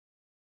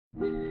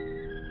Thaddeus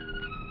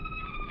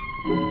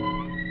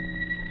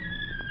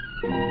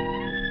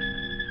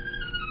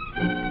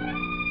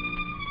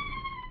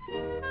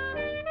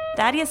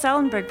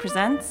Ellenberg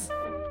presents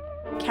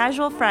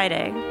Casual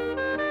Friday.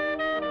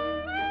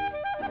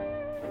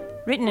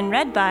 Written and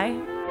read by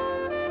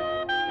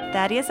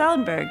Thaddeus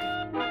Ellenberg.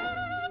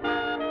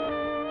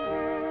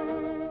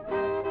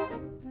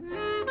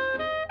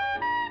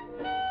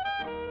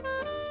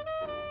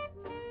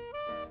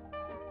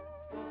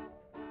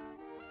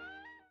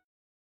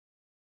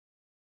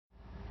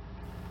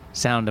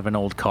 Sound of an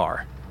old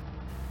car.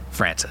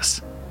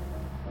 Francis.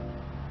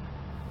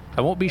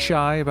 I won't be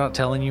shy about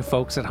telling you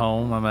folks at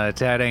home I'm a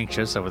tad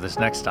anxious over this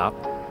next stop.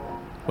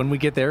 When we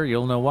get there,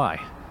 you'll know why.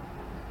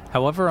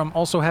 However, I'm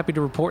also happy to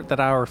report that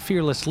our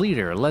fearless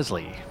leader,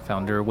 Leslie,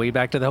 found her way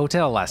back to the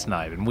hotel last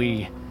night, and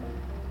we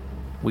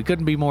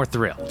couldn't be more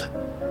thrilled.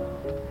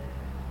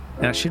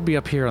 Now, it should be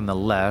up here on the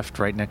left,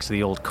 right next to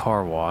the old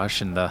car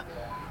wash and the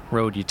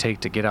road you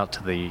take to get out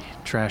to the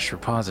trash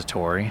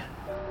repository.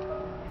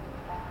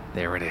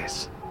 There it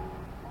is.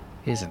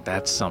 Isn't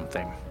that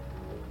something?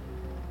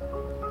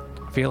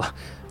 I feel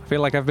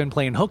like I've been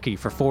playing hooky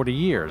for 40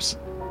 years.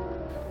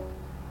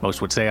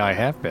 Most would say I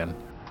have been.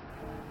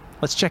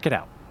 Let's check it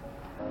out.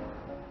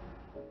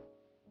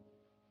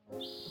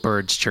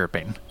 Birds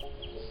chirping.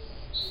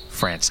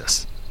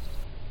 Francis.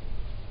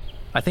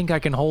 I think I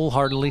can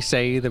wholeheartedly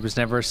say there was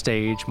never a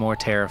stage more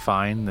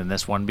terrifying than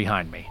this one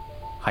behind me.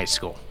 High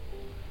school.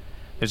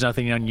 There's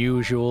nothing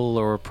unusual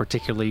or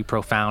particularly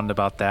profound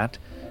about that.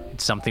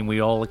 It's something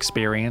we all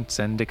experience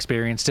and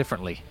experience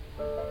differently.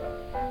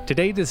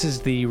 Today, this is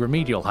the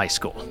remedial high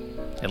school.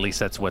 At least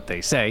that's what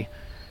they say.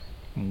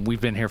 We've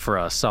been here for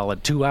a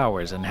solid 2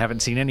 hours and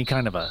haven't seen any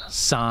kind of a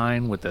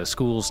sign with the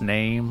school's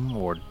name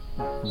or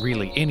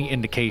really any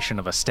indication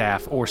of a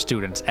staff or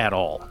students at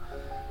all.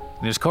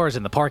 There's cars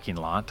in the parking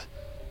lot.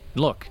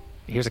 Look,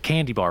 here's a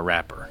candy bar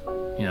wrapper.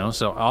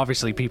 So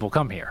obviously people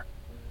come here.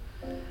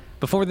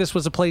 Before this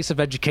was a place of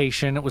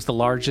education, it was the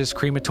largest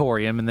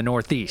crematorium in the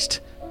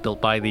Northeast, built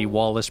by the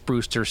Wallace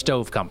Brewster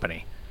Stove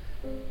Company.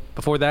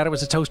 Before that, it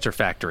was a toaster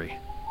factory,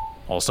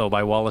 also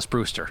by Wallace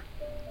Brewster.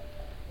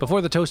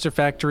 Before the toaster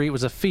factory, it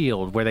was a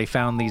field where they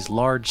found these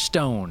large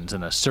stones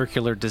in a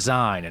circular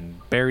design,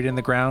 and buried in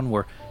the ground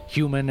were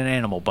human and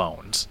animal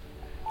bones.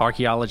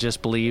 Archaeologists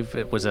believe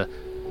it was a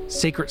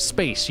sacred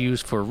space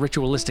used for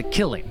ritualistic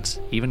killings,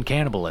 even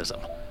cannibalism.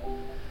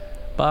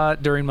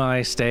 But during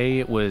my stay,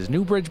 it was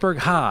New Bridgeburg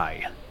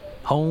High,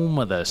 home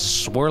of the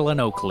Swirlin'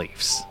 Oak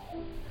Leafs.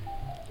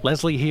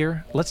 Leslie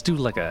here, let's do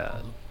like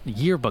a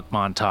yearbook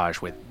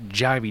montage with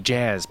jivey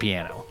jazz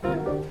piano.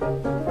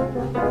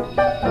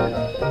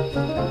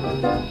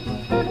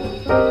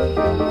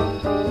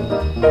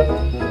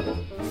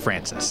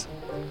 Francis.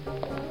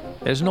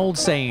 There's an old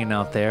saying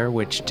out there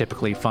which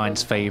typically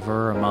finds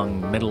favor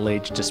among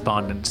middle-aged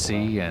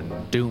despondency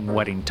and doomed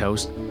wedding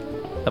toast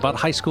about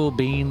high school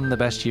being the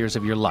best years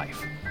of your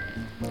life.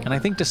 And I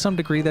think to some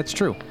degree that's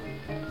true,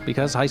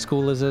 because high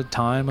school is a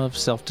time of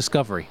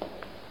self-discovery.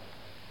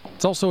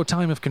 It's also a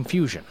time of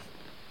confusion,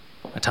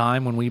 a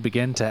time when we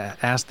begin to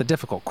ask the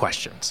difficult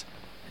questions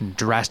and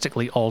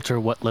drastically alter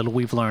what little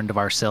we've learned of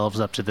ourselves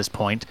up to this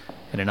point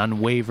in an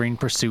unwavering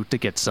pursuit to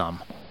get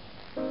some.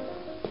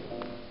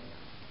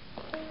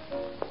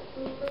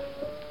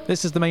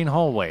 This is the main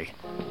hallway,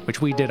 which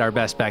we did our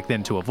best back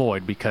then to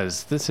avoid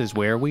because this is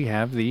where we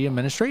have the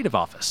administrative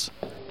office.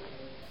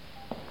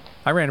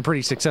 I ran a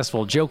pretty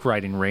successful joke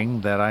writing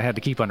ring that I had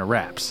to keep under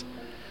wraps.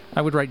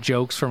 I would write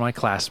jokes for my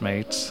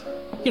classmates.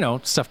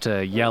 Stuff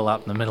to yell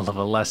out in the middle of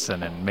a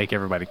lesson and make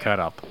everybody cut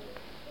up.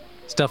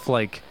 Stuff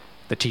like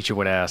the teacher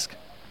would ask,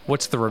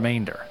 "What's the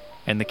remainder?"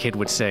 And the kid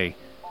would say,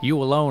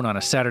 "You alone on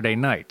a Saturday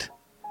night."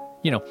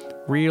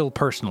 Real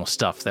personal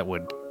stuff that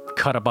would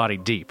cut a body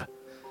deep.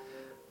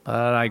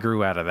 But I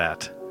grew out of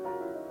that.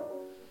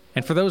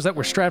 And for those that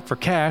were strapped for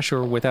cash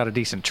or without a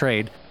decent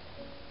trade,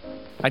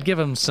 I'd give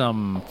them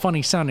some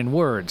funny-sounding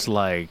words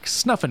like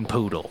snuffin'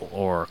 poodle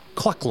or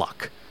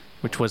cluck-luck,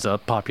 which was a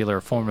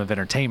popular form of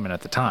entertainment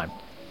at the time.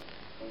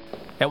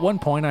 At one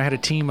point, I had a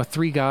team of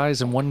 3 guys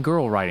and 1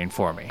 girl writing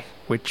for me,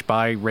 which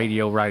by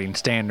radio writing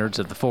standards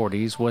of the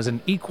 40s was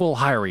an equal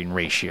hiring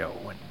ratio,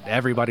 and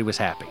everybody was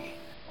happy.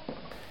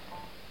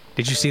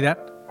 Did you see that?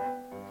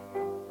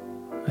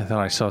 I thought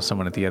I saw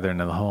someone at the other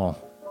end of the hall.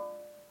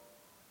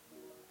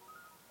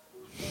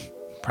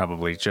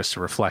 Probably just a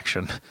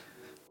reflection.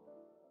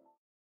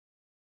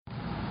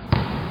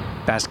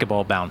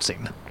 Basketball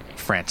bouncing.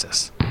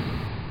 Francis.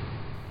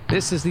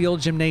 This is the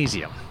old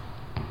gymnasium.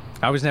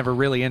 I was never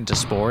really into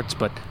sports,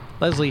 but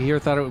Leslie here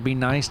thought it would be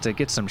nice to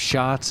get some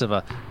shots of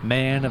a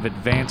man of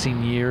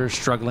advancing years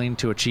struggling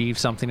to achieve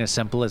something as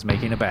simple as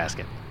making a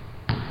basket.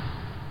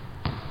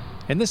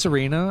 In this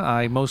arena,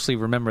 I mostly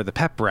remember the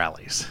pep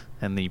rallies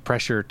and the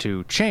pressure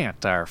to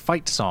chant our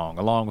fight song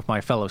along with my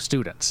fellow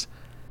students.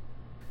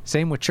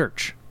 Same with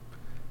church.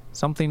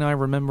 Something I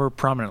remember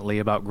prominently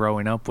about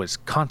growing up was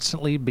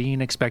constantly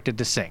being expected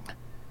to sing.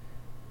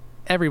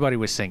 Everybody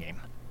was singing.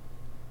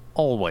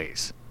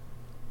 Always.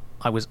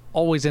 I was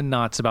always in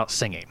knots about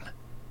singing.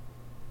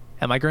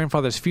 At my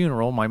grandfather's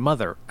funeral, my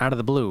mother, out of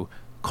the blue,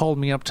 called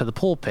me up to the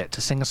pulpit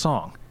to sing a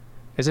song,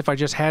 as if I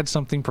just had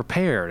something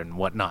prepared and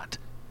whatnot.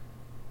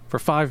 For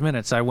 5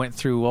 minutes, I went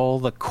through all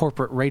the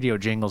corporate radio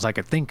jingles I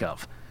could think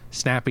of.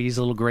 Snappy's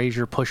Little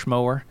Grazier Push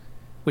Mower,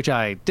 which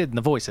I did in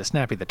the voice of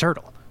Snappy the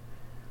Turtle.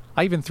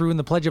 I even threw in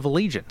the Pledge of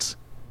Allegiance,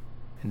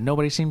 and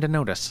nobody seemed to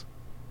notice.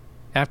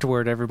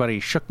 Afterward, everybody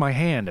shook my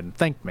hand and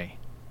thanked me.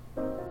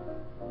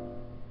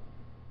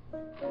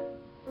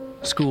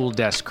 School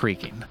desk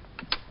creaking.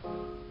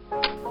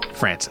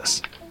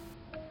 Francis.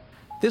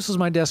 This was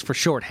my desk for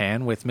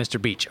shorthand with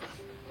Mr. Beecham.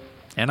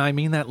 And I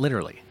mean that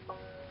literally.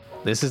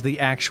 This is the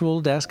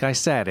actual desk I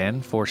sat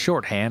in for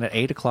shorthand at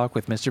 8 o'clock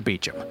with Mr.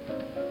 Beecham.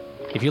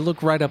 If you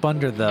look right up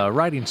under the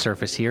writing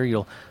surface here,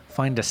 you'll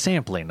find a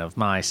sampling of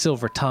my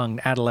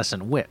silver-tongued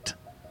adolescent wit.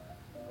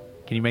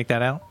 Can you make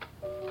that out?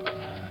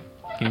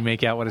 Can you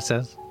make out what it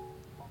says?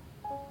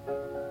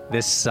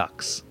 This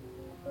sucks.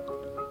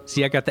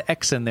 See, I got the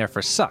X in there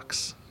for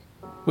sucks,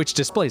 which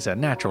displays a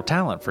natural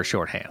talent for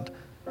shorthand.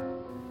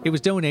 It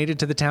was donated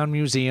to the town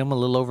museum a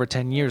little over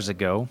 10 years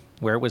ago,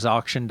 where it was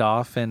auctioned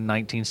off in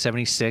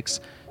 1976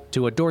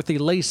 to a Dorothy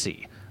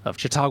Lacey of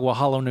Chautauqua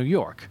Hollow, New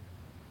York,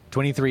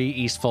 23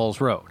 East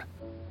Falls Road.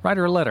 Write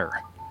her a letter.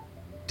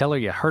 Tell her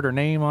you heard her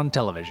name on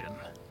television.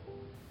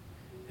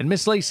 And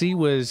Miss Lacey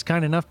was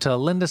kind enough to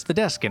lend us the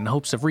desk in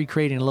hopes of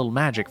recreating a little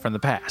magic from the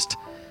past,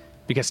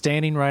 because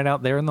standing right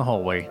out there in the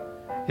hallway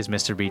is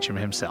Mr. Beecham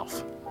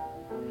himself.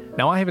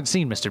 Now, I haven't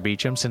seen Mr.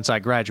 Beecham since I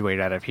graduated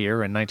out of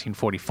here in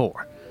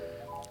 1944.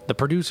 The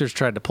producers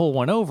tried to pull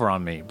one over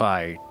on me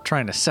by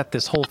trying to set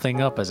this whole thing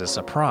up as a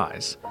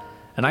surprise,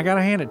 and I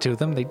gotta hand it to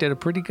them, they did a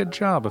pretty good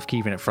job of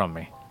keeping it from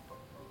me.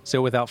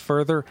 So without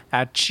further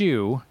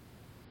ado,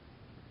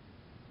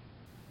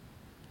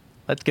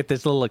 let's get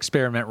this little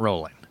experiment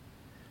rolling.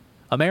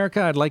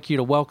 America, I'd like you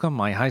to welcome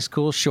my high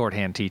school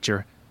shorthand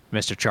teacher,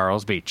 Mr.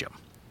 Charles Beecham.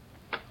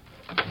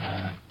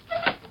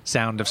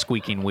 Sound of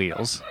squeaking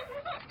wheels.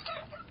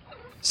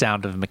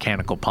 Sound of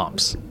mechanical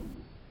pumps.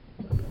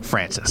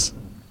 Francis.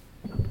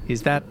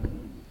 Is that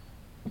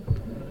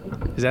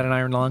an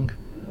iron lung?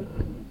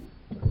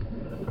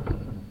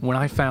 When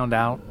I found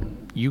out,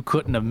 you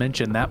couldn't have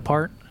mentioned that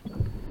part.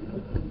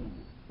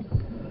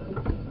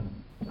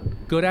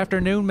 Good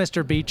afternoon,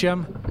 Mr.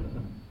 Beecham.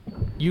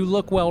 You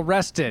look well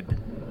rested.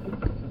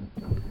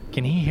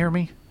 Can he hear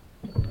me?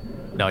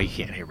 No, he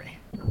can't hear me.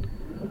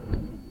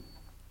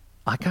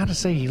 I gotta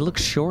say, he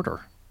looks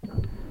shorter.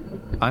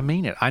 I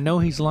mean it. I know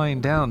he's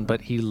lying down,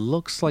 but he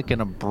looks like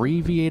an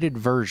abbreviated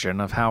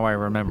version of how I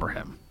remember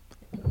him.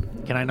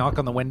 Can I knock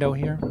on the window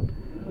here?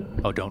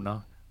 Oh, don't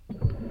knock.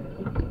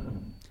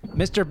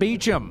 Mr.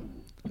 Beecham,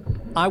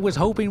 I was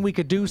hoping we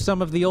could do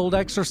some of the old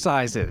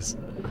exercises.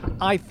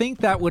 I think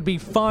that would be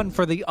fun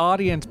for the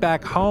audience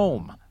back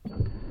home.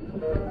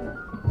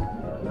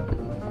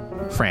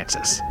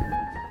 Francis.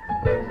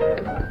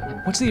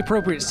 What's the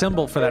appropriate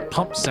symbol for that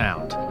pump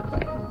sound?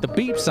 The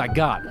beeps I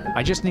got.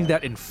 I just need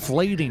that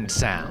inflating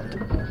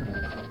sound.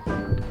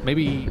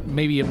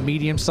 Maybe a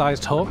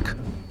medium-sized hook?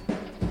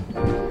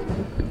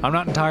 I'm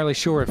not entirely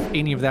sure if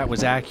any of that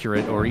was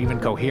accurate or even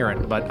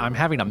coherent, but I'm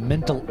having a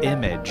mental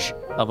image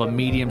of a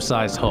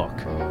medium-sized hook.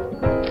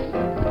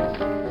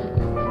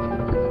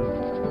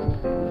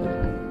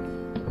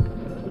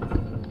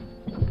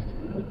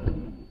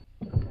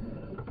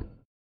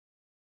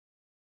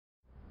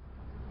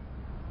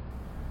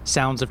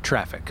 Sounds of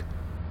traffic.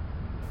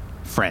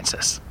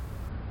 Francis.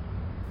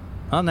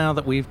 Well, now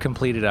that we've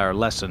completed our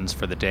lessons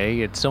for the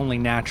day, it's only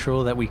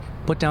natural that we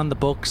put down the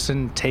books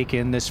and take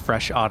in this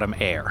fresh autumn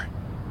air.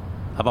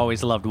 I've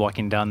always loved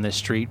walking down this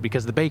street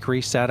because the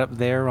bakery sat up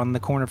there on the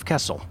corner of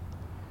Kessel.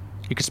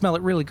 You could smell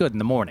it really good in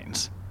the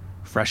mornings.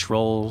 Fresh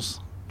rolls,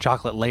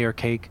 chocolate layer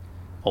cake,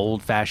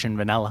 old-fashioned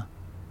vanilla.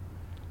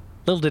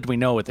 Little did we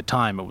know at the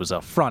time it was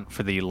a front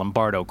for the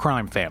Lombardo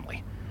crime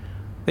family.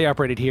 They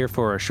operated here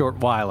for a short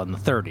while in the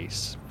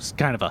 30s. It was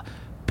kind of a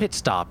pit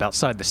stop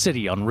outside the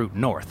city on Route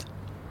North.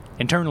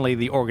 Internally,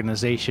 the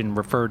organization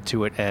referred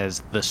to it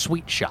as the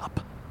Sweet Shop.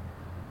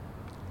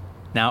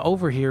 Now,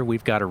 over here,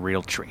 we've got a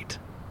real treat.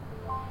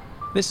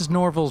 This is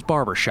Norval's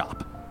Barber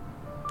Shop.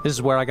 This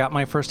is where I got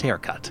my first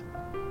haircut.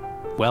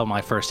 Well, my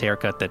first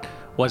haircut that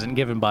wasn't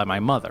given by my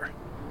mother.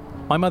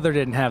 My mother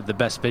didn't have the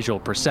best visual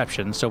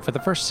perception, so for the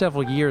first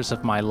several years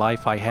of my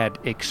life, I had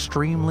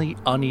extremely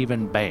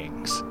uneven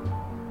bangs.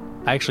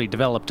 I actually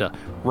developed a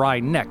wry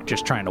neck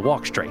just trying to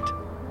walk straight.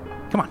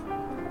 Come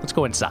on, let's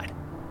go inside.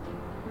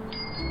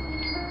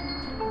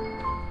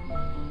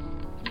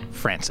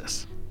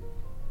 Francis.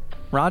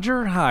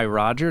 Roger? Hi,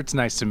 Roger. It's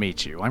nice to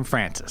meet you. I'm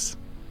Francis.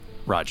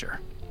 Roger.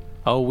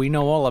 Oh, we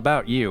know all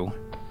about you.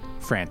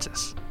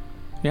 Francis.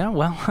 Yeah,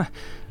 well, I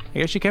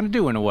guess you kind of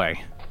do in a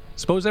way.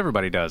 Suppose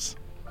everybody does.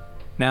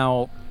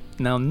 Now,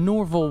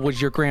 Norval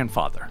was your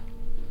grandfather.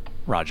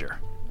 Roger.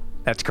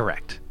 That's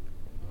correct.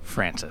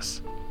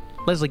 Francis.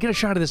 Leslie, get a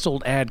shot of this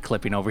old ad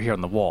clipping over here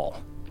on the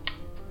wall.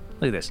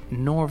 Look at this.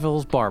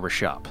 Norval's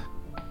Barbershop.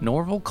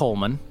 Norval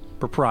Coleman,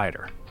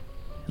 proprietor.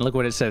 And look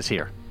what it says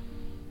here.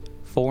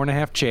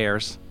 4.5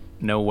 chairs,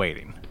 no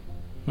waiting.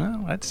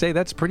 Well, I'd say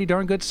that's pretty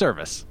darn good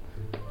service.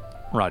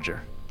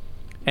 Roger.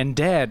 And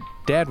Dad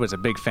was a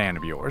big fan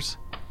of yours.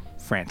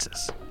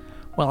 Francis.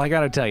 Well, I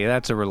gotta tell you,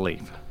 that's a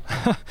relief.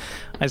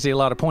 I see a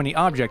lot of pointy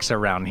objects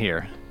around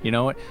here. You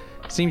know, it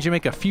seems you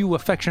make a few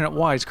affectionate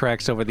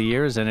wisecracks over the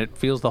years, and it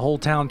feels the whole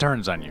town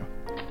turns on you.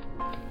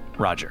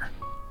 Roger.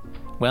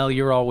 Well,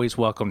 you're always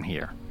welcome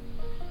here.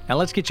 Now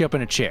let's get you up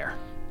in a chair.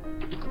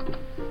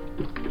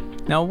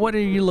 Now, what are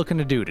you looking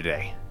to do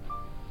today?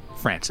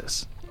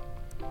 Francis.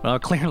 Well,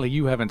 clearly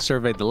you haven't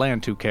surveyed the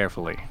land too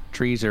carefully.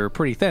 Trees are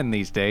pretty thin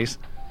these days.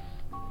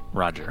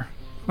 Roger.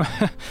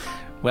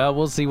 Well,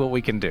 we'll see what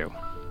we can do.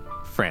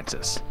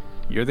 Francis.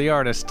 You're the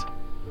artist.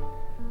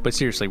 But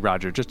seriously,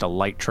 Roger, just a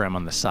light trim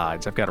on the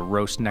sides. I've got a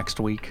roast next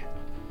week.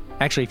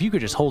 Actually, if you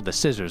could just hold the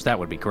scissors, that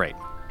would be great.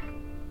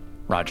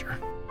 Roger.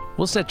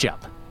 We'll set you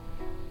up.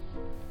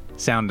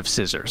 Sound of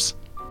scissors.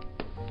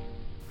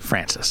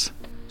 Francis.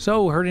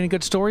 So, heard any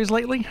good stories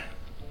lately?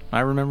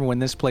 I remember when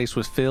this place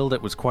was filled,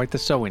 it was quite the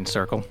sewing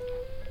circle.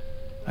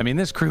 I mean,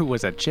 this crew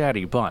was a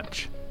chatty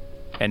bunch.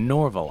 And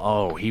Norval,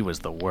 oh, he was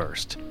the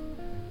worst.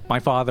 My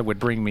father would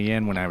bring me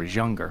in when I was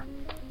younger.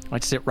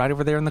 I'd sit right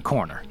over there in the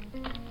corner.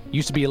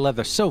 Used to be a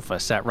leather sofa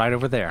sat right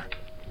over there.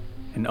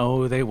 And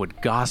oh, they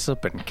would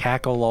gossip and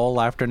cackle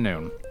all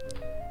afternoon.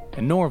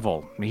 And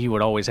Norval, he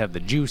would always have the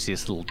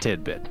juiciest little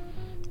tidbit.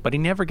 But he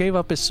never gave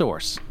up his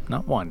source,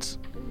 not once.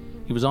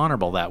 He was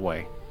honorable that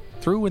way.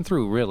 Through and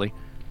through, really.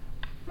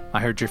 I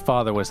heard your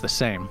father was the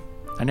same.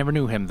 I never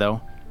knew him,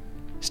 though.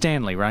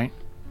 Stanley, right?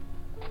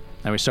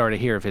 I was sorry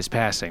to hear of his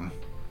passing.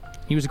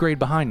 He was a grade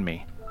behind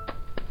me.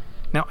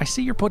 Now, I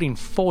see you're putting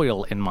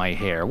foil in my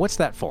hair. What's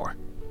that for?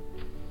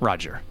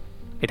 Roger.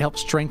 It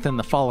helps strengthen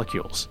the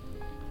follicles.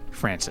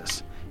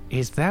 Francis.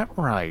 Is that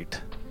right?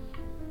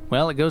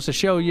 Well, it goes to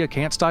show you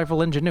can't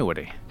stifle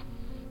ingenuity.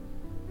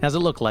 How's it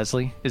look,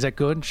 Leslie? Is that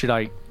good? Should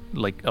I,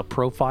 a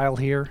profile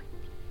here?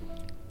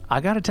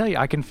 I gotta tell you,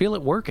 I can feel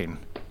it working.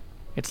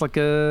 It's like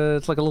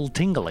a little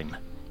tingling.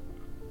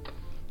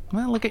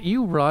 Well, look at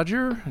you,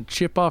 Roger.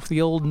 Chip off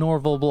the old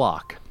Norval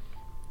block.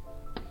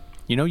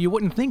 You know, you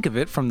wouldn't think of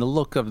it from the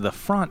look of the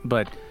front,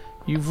 but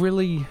you've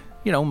really,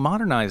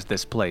 modernized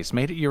this place,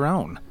 made it your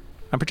own.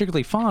 I'm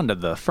particularly fond of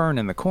the fern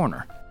in the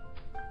corner.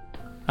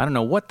 I don't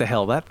know what the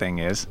hell that thing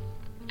is.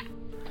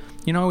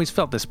 I always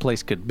felt this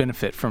place could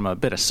benefit from a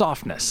bit of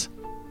softness.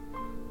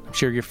 I'm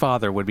sure your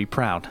father would be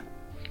proud.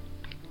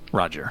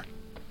 Roger.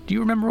 Do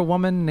you remember a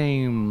woman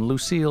named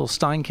Lucille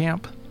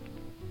Steinkamp?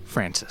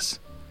 Francis.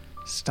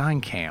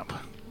 Steinkamp.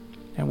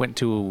 I went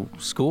to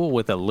school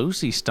with a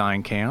Lucy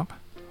Steinkamp.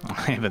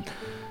 I haven't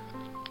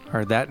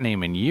heard that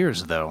name in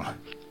years, though.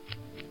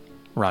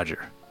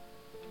 Roger.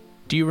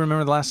 Do you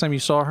remember the last time you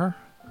saw her?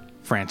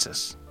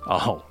 Francis.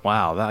 Oh,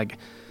 wow.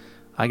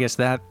 I guess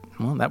that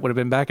would have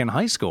been back in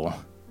high school.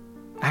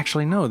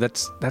 Actually, no,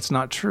 that's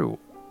not true.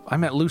 I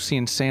met Lucy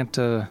in San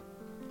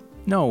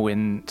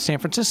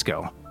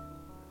Francisco.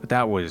 But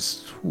that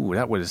was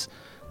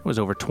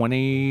over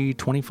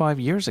 25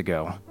 years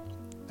ago.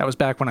 That was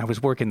back when I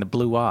was working the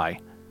Blue Eye.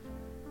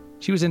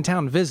 She was in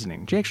town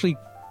visiting. She actually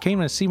came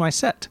to see my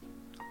set.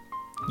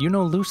 You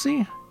know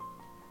Lucy?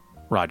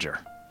 Roger.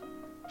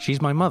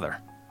 She's my mother.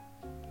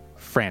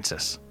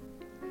 Francis.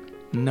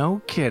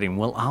 No kidding.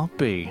 Well, I'll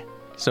be.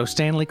 So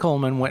Stanley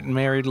Coleman went and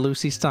married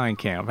Lucy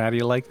Steinkamp. How do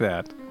you like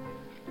that?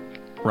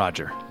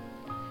 Roger.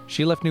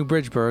 She left New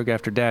Bridgeburg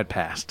after Dad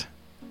passed.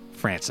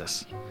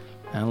 Francis.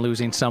 And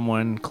losing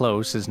someone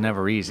close is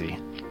never easy.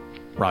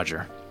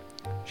 Roger.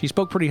 She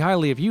spoke pretty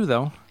highly of you,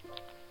 though.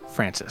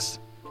 Francis.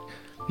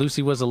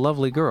 Lucy was a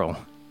lovely girl.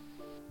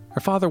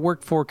 Her father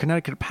worked for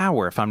Connecticut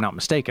Power, if I'm not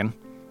mistaken.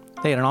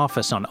 They had an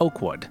office on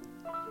Oakwood.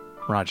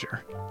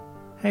 Roger.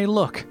 Hey,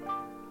 look.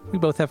 We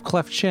both have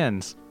cleft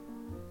chins.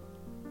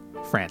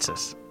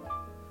 Francis.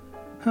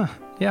 Huh,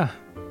 yeah.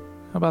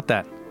 How about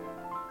that?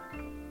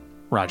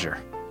 Roger.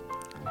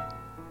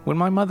 When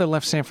my mother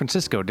left San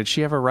Francisco, did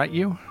she ever write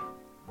you?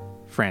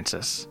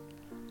 Francis.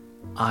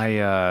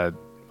 I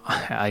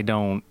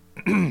don't...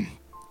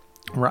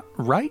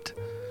 Right?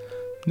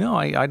 No,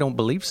 I don't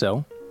believe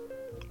so.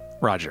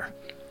 Roger.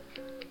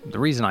 The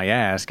reason I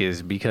ask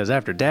is because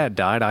after Dad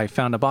died, I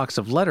found a box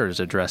of letters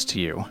addressed to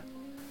you.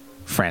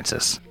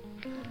 Francis.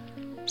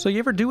 So you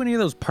ever do any of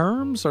those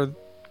perms? Or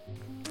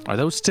are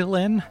those still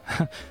in?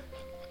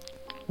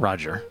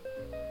 Roger.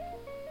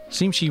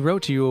 Seems she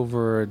wrote to you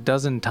over a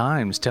dozen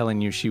times telling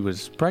you she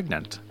was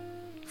pregnant.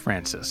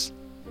 Francis.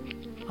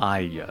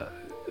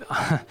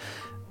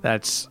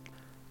 That's...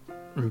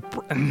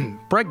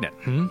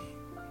 pregnant,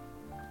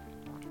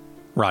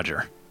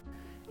 Roger.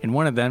 In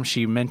one of them,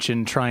 she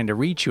mentioned trying to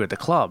reach you at the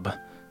club.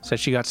 Said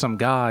she got some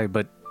guy,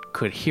 but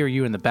could hear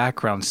you in the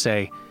background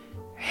say,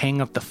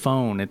 "Hang up the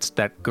phone, it's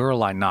that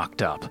girl I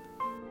knocked up."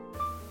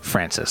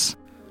 Francis.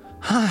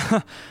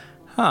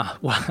 Well,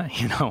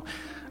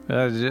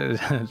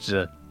 it's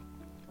a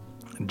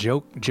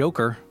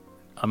joker.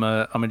 I'm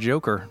a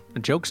joker, a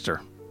jokester.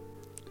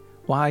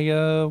 Why,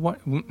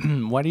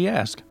 why do you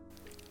ask?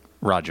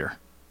 Roger.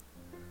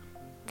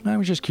 I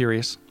was just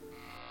curious.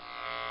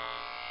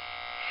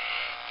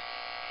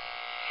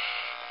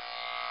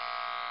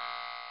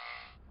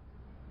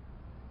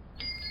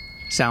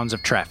 Sounds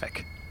of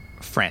traffic.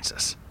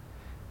 Francis.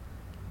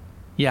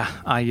 Yeah,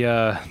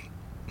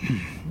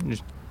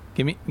 just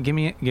give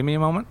me a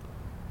moment.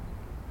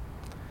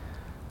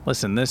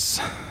 Listen,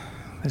 this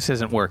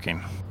isn't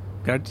working.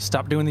 Gotta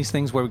stop doing these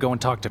things where we go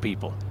and talk to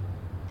people.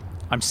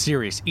 I'm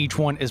serious. Each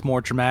one is more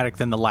dramatic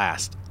than the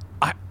last.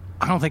 I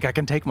don't think I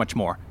can take much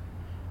more.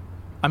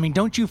 I mean,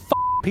 don't you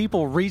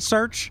people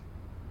research?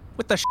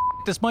 What the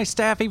does my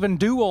staff even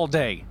do all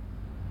day?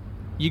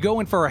 You go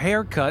in for a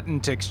haircut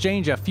and to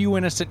exchange a few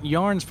innocent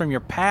yarns from your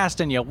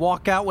past and you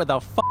walk out with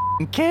a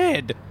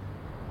kid.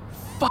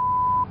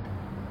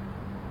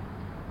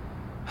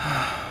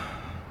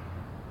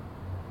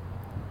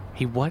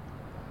 He what?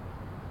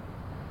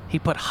 He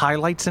put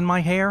highlights in my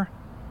hair?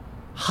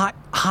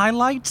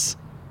 Highlights?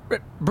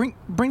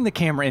 Bring the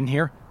camera in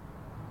here.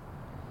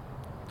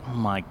 Oh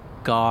my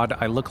God,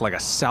 I look like a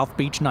South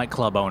Beach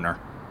nightclub owner.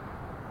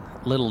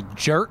 Little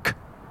jerk.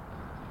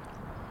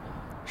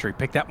 Sure he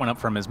picked that one up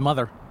from his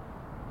mother.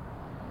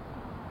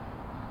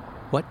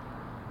 What?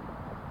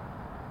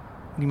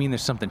 What do you mean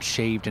there's something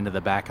shaved into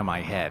the back of my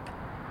head?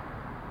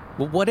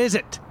 Well, what is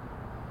it?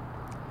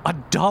 A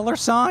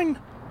 $?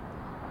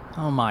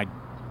 Oh my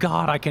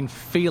God, I can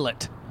feel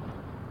it.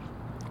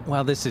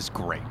 Well, this is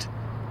great.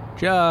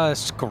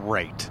 Just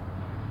great.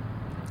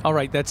 All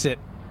right, that's it.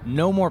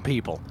 No more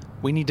people.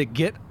 We need to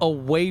get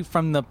away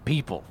from the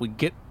people. We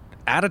get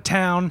out of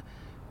town.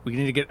 We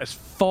need to get as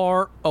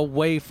far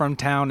away from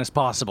town as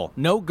possible.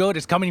 No good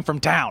is coming from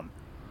town.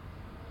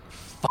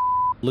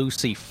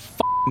 Lucy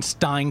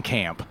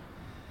Steinkamp.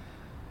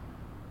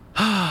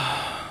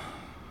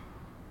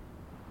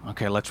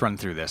 Okay, let's run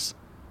through this.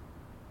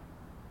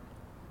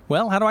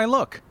 Well, how do I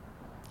look?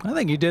 I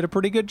think you did a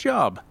pretty good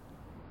job.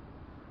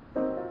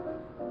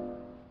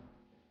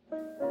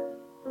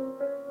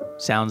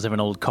 Sounds of an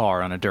old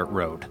car on a dirt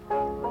road.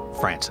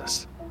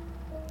 Francis.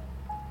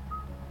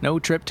 No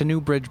trip to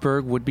New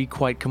Bridgeburg would be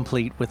quite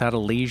complete without a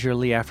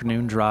leisurely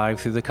afternoon drive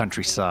through the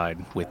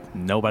countryside with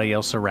nobody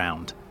else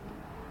around.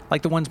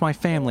 Like the ones my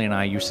family and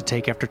I used to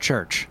take after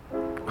church.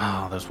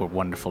 Oh, those were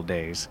wonderful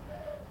days.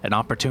 An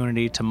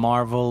opportunity to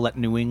marvel at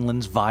New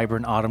England's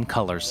vibrant autumn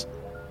colors.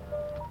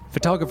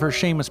 Photographer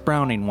Seamus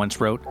Browning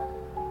once wrote,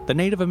 "The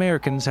Native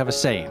Americans have a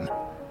saying,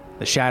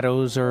 the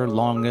shadows are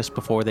longest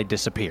before they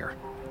disappear."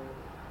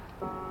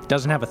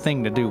 Doesn't have a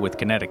thing to do with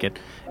Connecticut.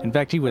 In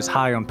fact, he was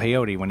high on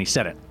peyote when he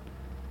said it.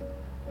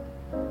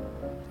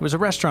 There was a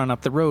restaurant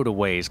up the road a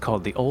ways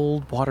called the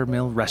Old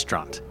Watermill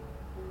Restaurant.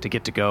 To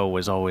get to go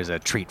was always a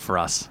treat for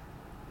us.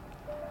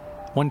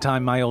 One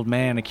time my old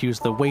man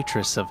accused the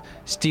waitress of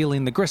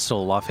stealing the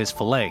gristle off his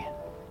fillet.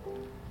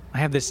 I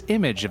have this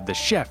image of the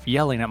chef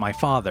yelling at my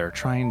father,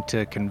 trying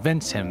to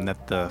convince him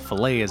that the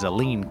fillet is a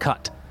lean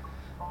cut.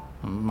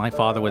 My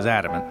father was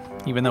adamant,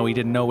 even though he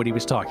didn't know what he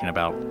was talking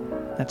about.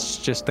 That's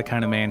just the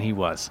kind of man he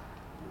was.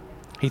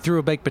 He threw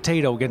a baked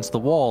potato against the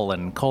wall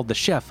and called the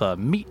chef a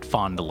meat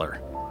fondler,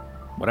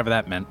 whatever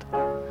that meant.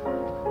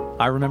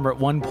 I remember at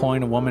one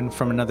point a woman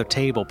from another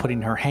table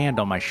putting her hand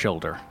on my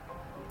shoulder.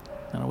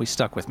 It always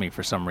stuck with me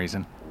for some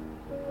reason.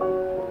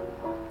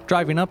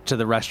 Driving up to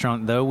the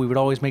restaurant, though, we would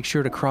always make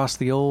sure to cross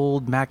the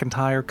old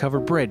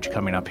McIntyre-covered bridge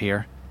coming up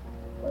here.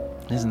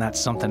 Isn't that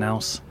something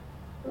else?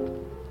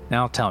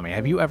 Now tell me,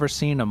 have you ever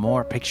seen a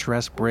more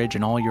picturesque bridge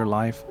in all your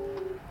life?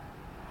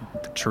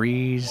 The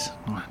trees,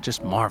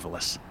 just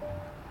marvelous.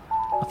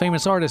 A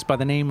famous artist by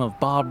the name of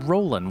Bob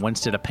Rowland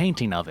once did a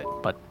painting of it,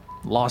 but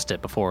lost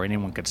it before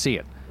anyone could see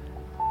it.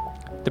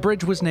 The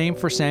bridge was named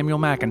for Samuel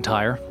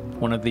McIntyre,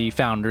 one of the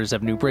founders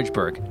of New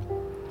Bridgeburg.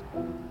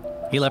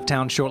 He left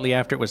town shortly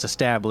after it was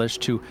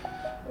established to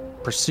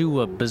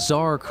pursue a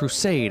bizarre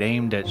crusade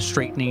aimed at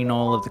straightening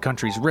all of the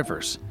country's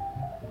rivers.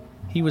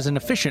 He was an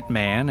efficient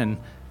man and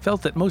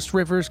felt that most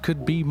rivers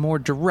could be more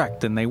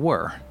direct than they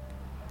were.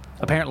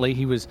 Apparently,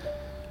 he was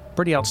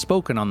pretty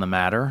outspoken on the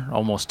matter,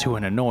 almost to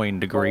an annoying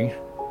degree,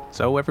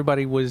 so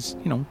everybody was,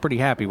 pretty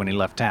happy when he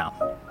left town.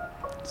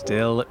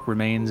 Still, it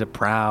remains a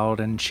proud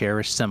and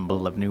cherished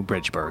symbol of New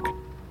Bridgeburg.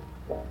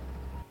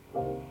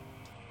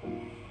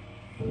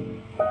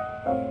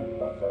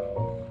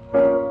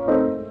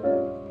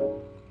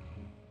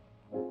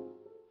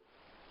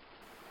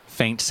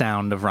 Faint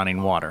sound of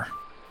running water.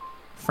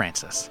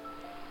 Francis.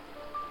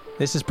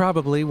 This is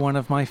probably one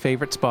of my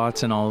favorite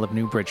spots in all of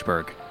New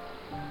Bridgeburg.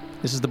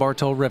 This is the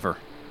Bartol River,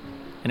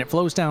 and it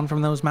flows down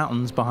from those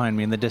mountains behind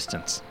me in the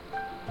distance.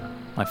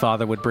 My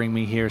father would bring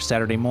me here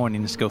Saturday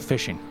mornings to go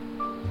fishing.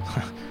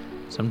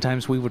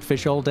 Sometimes we would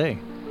fish all day.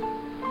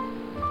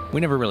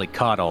 We never really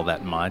caught all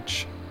that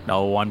much.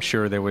 Oh, I'm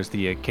sure there was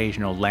the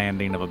occasional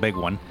landing of a big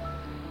one,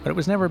 but it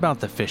was never about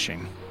the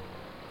fishing.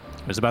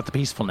 It was about the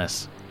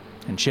peacefulness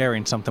and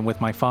sharing something with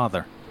my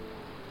father.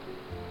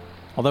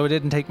 Although it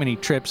didn't take many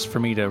trips for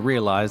me to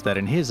realize that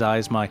in his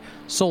eyes my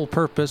sole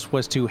purpose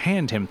was to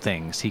hand him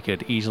things he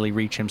could easily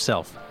reach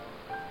himself.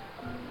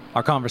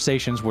 Our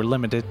conversations were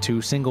limited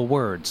to single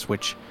words,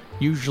 which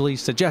usually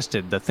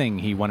suggested the thing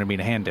he wanted me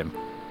to hand him.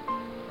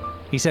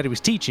 He said he was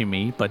teaching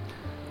me, but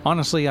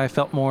honestly I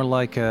felt more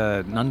like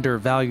an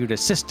undervalued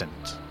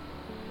assistant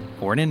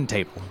or an end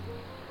table.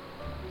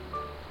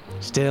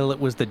 Still, it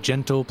was the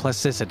gentle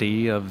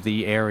plasticity of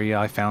the area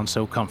I found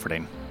so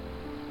comforting.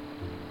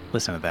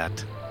 Listen to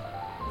that.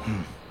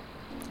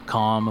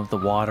 Calm of the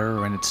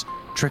water and its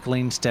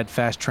trickling,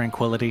 steadfast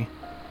tranquility.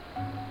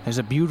 There's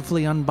a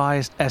beautifully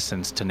unbiased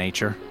essence to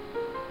nature,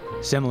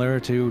 similar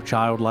to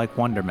childlike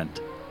wonderment,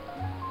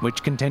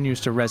 which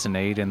continues to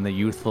resonate in the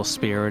youthful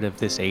spirit of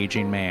this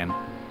aging man,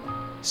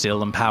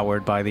 still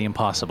empowered by the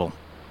impossible.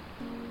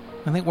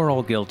 I think we're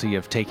all guilty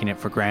of taking it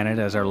for granted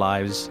as our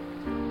lives.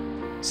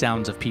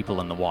 Sounds of people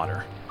in the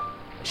water.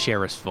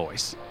 Sheriff's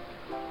voice.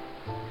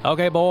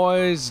 Okay,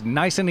 boys,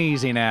 nice and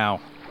easy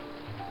now.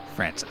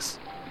 Francis.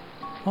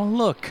 Oh,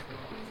 look,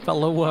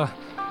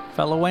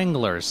 fellow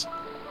anglers.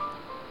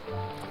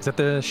 Is that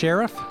the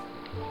sheriff?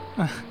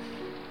 How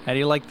do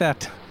you like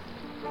that?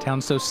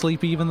 Town's so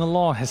sleepy even the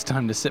law has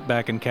time to sit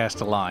back and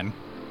cast a line.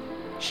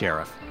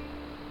 Sheriff.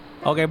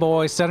 Okay,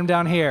 boys, set him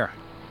down here.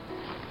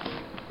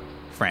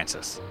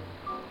 Francis.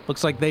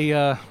 Looks like they,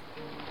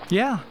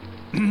 yeah,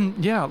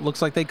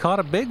 looks like they caught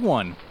a big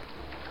one.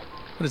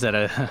 What is that,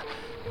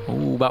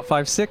 about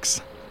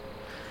 5'6"?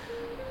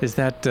 Is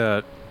that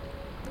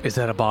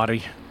a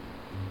body?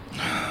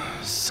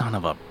 Son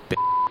of a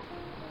bitch.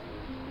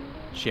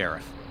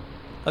 Sheriff.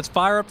 Let's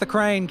fire up the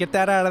crane, get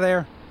that out of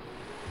there.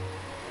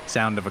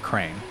 Sound of a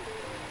crane.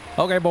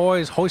 Okay,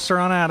 boys, hoist her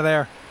on out of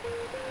there.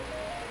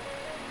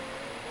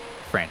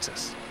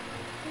 Francis.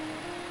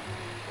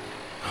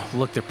 Oh,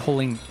 look, they're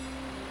pulling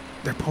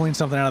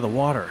something out of the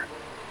water.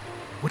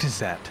 What is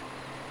that?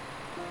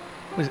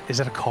 Is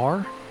that a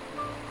car?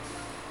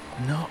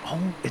 No,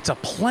 oh, it's a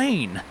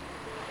plane.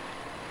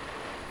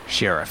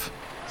 Sheriff.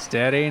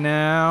 Steady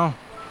now.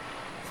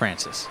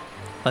 Francis.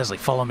 Leslie,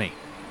 follow me.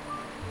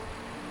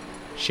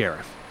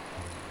 Sheriff.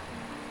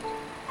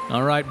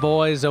 All right,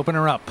 boys, open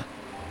her up.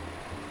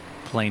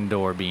 Plane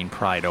door being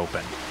pried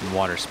open and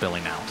water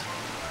spilling out.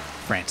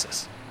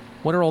 Francis.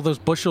 What are all those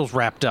bushels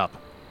wrapped up?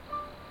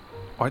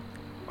 Oh my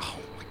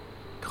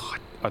God.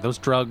 Are those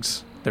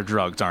drugs? They're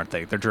drugs, aren't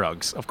they? They're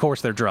drugs. Of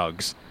course they're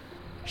drugs.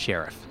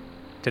 Sheriff.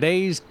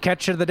 Today's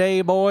catch of the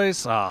day,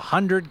 boys.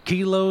 100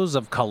 kilos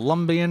of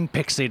Colombian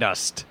pixie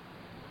dust.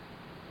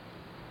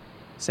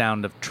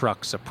 Sound of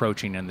trucks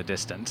approaching in the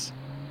distance.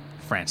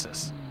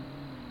 Francis.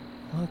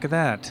 Look at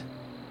that.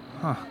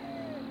 Huh.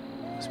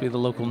 Must be the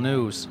local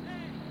news.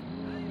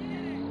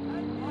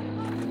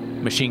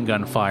 Machine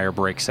gun fire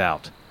breaks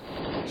out.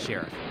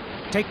 Sheriff.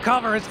 Take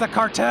cover, it's the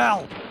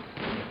cartel!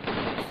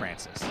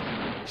 Francis.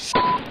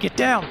 Get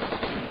down!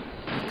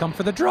 We've come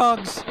for the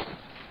drugs!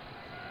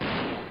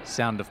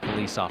 Sound of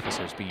police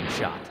officers being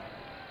shot.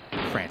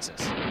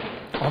 Francis.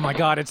 Oh my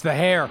God, it's the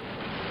hair!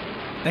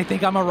 They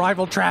think I'm a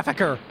rival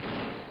trafficker!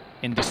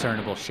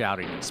 Indiscernible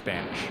shouting in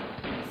Spanish.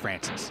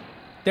 Francis.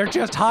 They're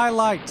just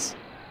highlights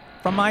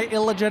from my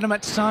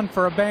illegitimate son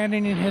for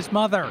abandoning his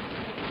mother.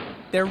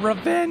 They're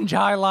revenge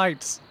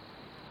highlights.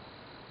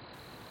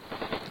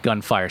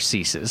 Gunfire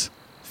ceases.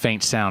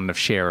 Faint sound of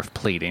sheriff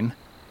pleading.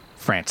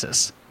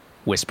 Francis,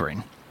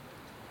 whispering.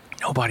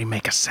 Nobody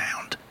make a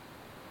sound.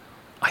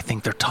 I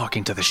think they're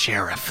talking to the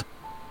sheriff.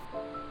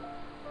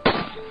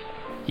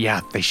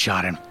 Yeah, they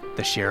shot him.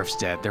 The sheriff's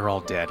dead. They're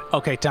all dead.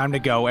 Okay, time to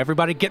go.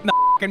 Everybody get in the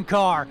f***ing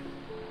car.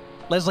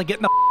 Leslie, get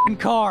in the f***ing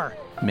car.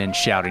 Men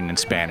shouting in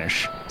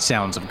Spanish.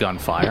 Sounds of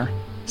gunfire.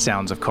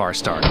 Sounds of car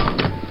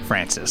starting.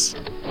 Francis.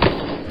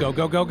 Go,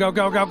 go, go, go,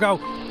 go, go,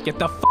 go. Get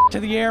the f*** to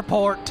the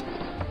airport.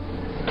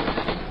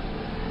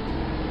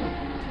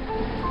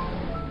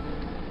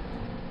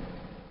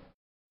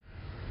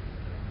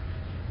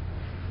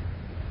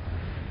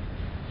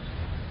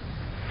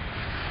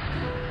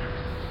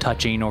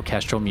 Touching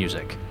orchestral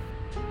music.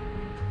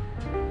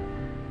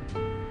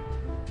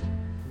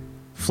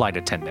 Flight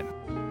attendant.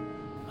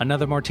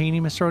 Another martini,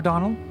 Mr.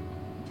 O'Donnell?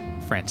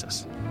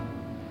 Francis.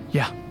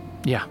 Yeah,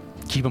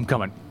 keep them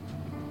coming.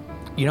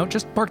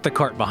 Just park the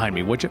cart behind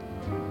me, would you?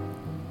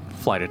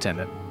 Flight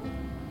attendant.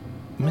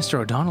 Mr.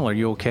 O'Donnell, are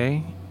you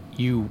okay?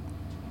 You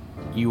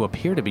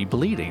appear to be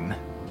bleeding.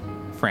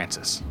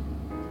 Francis.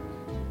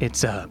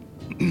 It's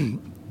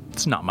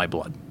not my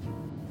blood.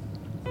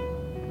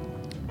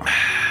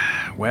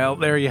 Well,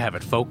 there you have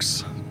it,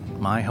 folks.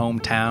 My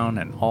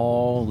hometown and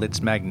all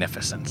its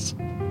magnificence.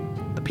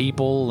 The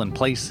people and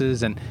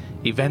places and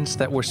events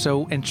that were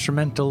so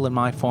instrumental in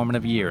my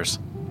formative years.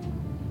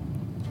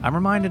 I'm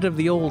reminded of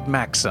the old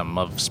maxim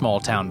of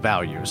small-town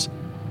values.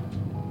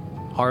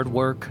 Hard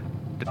work,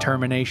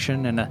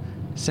 determination, and a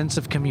sense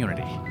of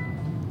community.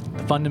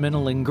 The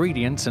fundamental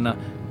ingredients in a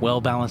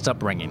well-balanced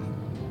upbringing.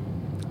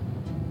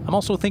 I'm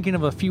also thinking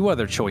of a few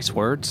other choice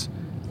words,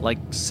 like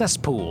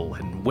cesspool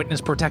and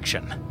witness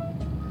protection.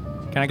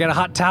 Can I get a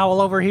hot towel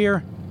over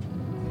here?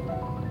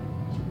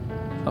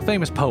 A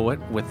famous poet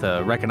with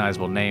a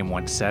recognizable name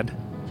once said,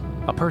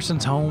 "A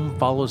person's home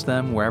follows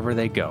them wherever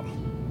they go,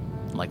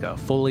 like a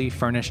fully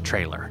furnished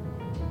trailer."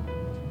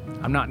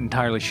 I'm not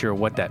entirely sure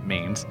what that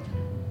means.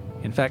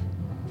 In fact,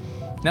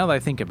 now that I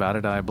think about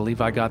it, I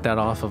believe I got that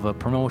off of a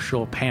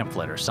promotional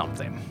pamphlet or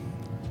something.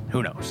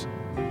 Who knows?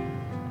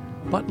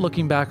 But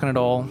looking back on it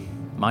all,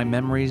 my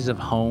memories of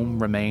home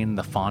remain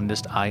the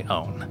fondest I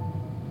own.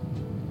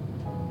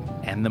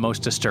 and the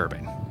most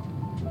disturbing.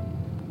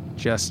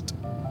 Just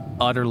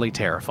utterly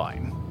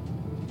terrifying.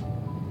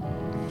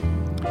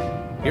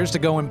 Here's to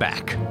going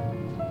back.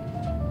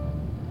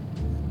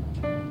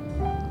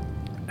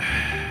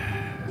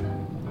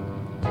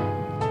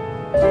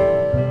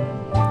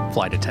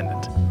 Flight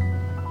attendant.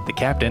 The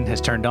captain has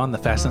turned on the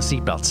fasten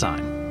seatbelt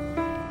sign.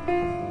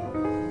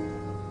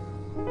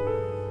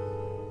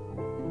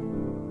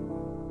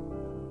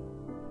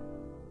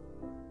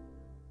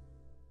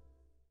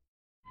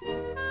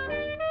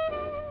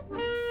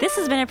 This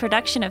has been a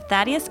production of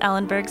Thaddeus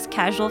Ellenberg's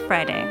Casual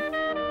Friday.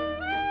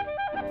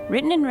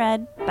 Written and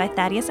read by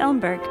Thaddeus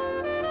Ellenberg,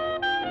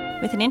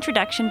 with an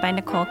introduction by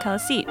Nicole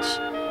Kalasic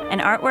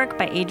and artwork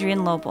by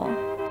Adrian Lobel.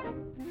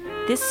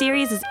 This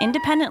series is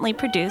independently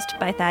produced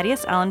by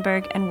Thaddeus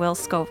Ellenberg and Will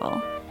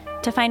Scoville.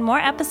 To find more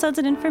episodes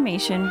and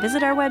information,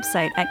 visit our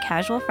website at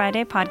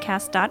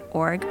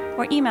casualfridaypodcast.org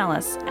or email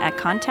us at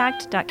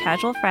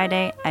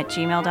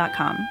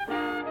contact.casualfriday@gmail.com.